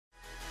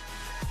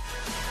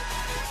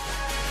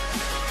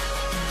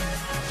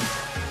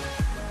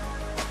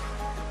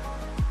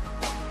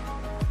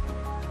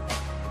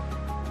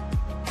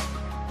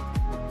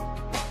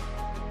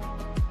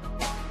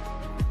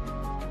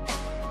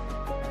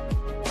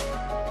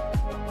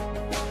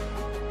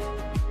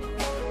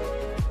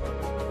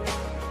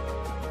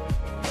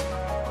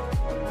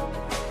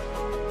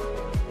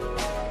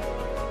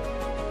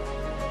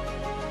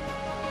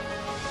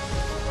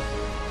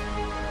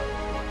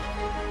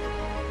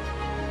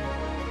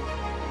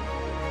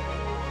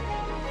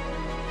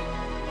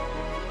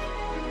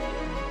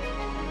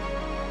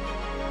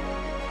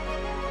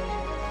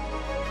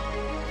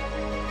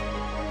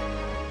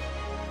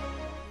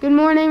Good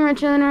morning,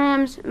 Richland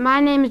Rams. My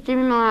name is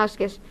Jimmy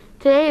Malowskis.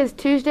 Today is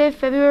Tuesday,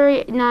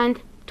 February 9th,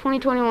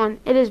 2021.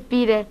 It is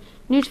B-Day.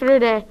 News for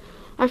today.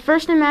 Our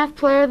first and math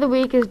player of the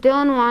week is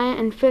Dylan Wyatt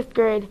in 5th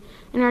grade,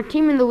 and our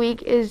team of the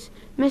week is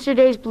Mr.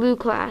 Day's Blue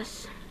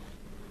class.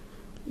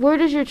 Where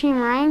does your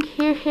team rank?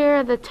 Here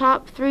are the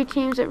top 3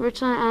 teams at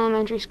Richland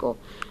Elementary School.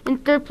 In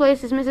 3rd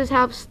place is Mrs.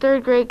 Halp's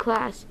 3rd grade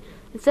class.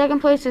 In 2nd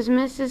place is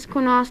Mrs.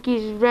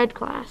 Kwinowski's red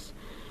class.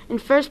 In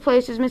 1st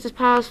place is Mrs.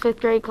 Pyle's 5th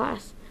grade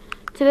class.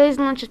 Today's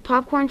lunch is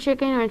popcorn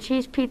chicken or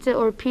cheese pizza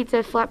or pizza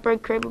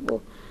flatbread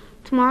craveable.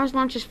 Tomorrow's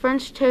lunch is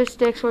French toast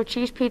sticks or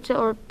cheese pizza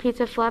or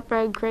pizza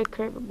flatbread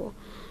craveable.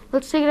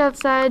 Let's take it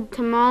outside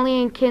to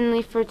Molly and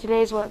Kinley for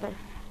today's weather.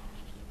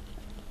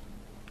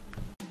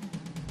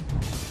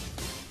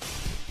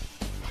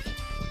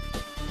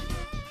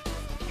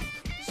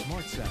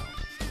 Smart Sound.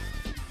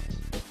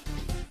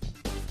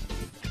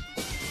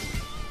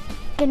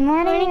 Good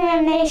morning,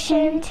 Ram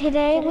Nation.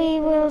 Today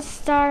we will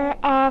start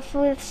off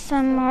with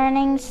some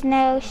morning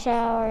snow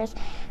showers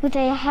with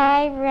a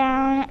high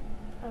around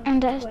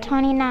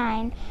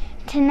 29.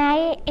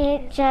 Tonight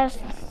it just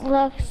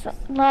looks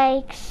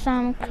like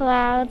some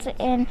clouds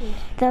in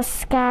the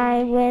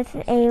sky with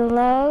a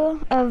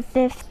low of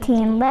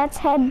 15. Let's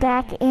head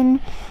back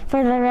in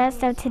for the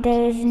rest of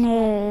today's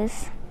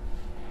news.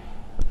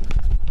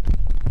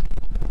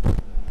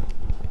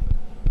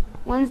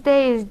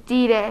 Wednesday is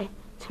D-Day.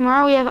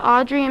 Tomorrow we have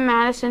Audrey and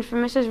Madison for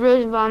Mrs.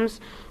 Rosenbaum's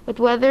with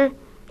weather,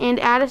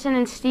 and Addison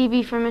and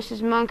Stevie for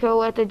Mrs.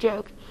 Munko at the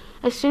joke.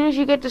 As soon as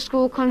you get to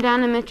school, come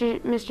down to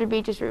Mr.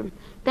 Beach's room.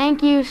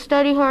 Thank you,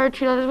 study hard,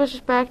 treat others with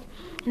respect,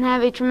 and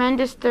have a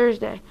tremendous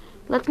Thursday.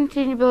 Let's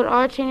continue to build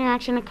our chain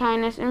reaction of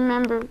kindness, and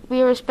remember,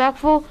 we are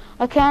respectful,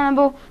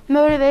 accountable,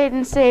 motivated,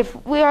 and safe.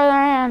 We are the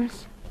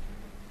Rams.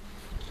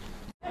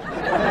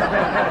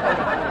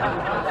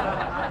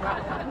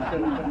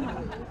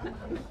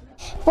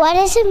 What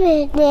is a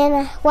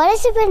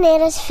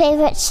banana's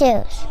favorite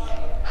shoes?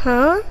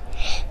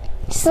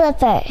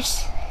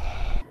 Slippers.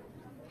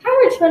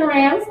 Hi, Richland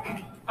Rams.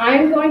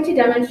 I'm going to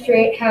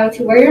demonstrate how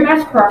to wear your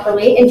mask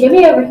properly, and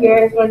Jimmy over here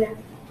is going to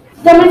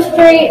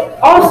demonstrate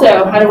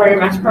also how to wear your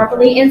mask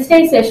properly and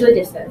stay socially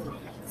distanced.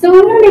 So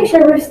we want to make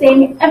sure we're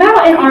staying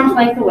about an arm's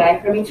length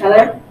away from each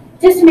other,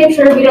 just to make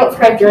sure we don't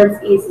spread germs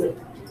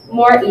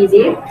more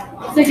easy.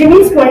 So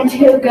Jimmy's going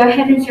to go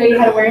ahead and show you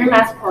how to wear your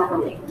mask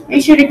properly.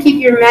 Make sure to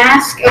keep your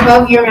mask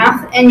above your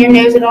mouth and your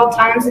nose at all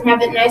times and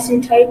have it nice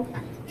and tight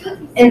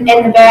in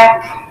the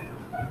back.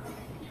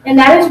 And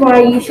that is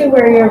why you should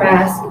wear your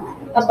mask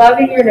above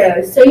your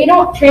nose, so you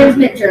don't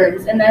transmit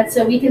germs, and that's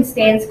so we can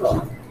stay in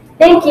school.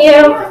 Thank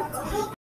you.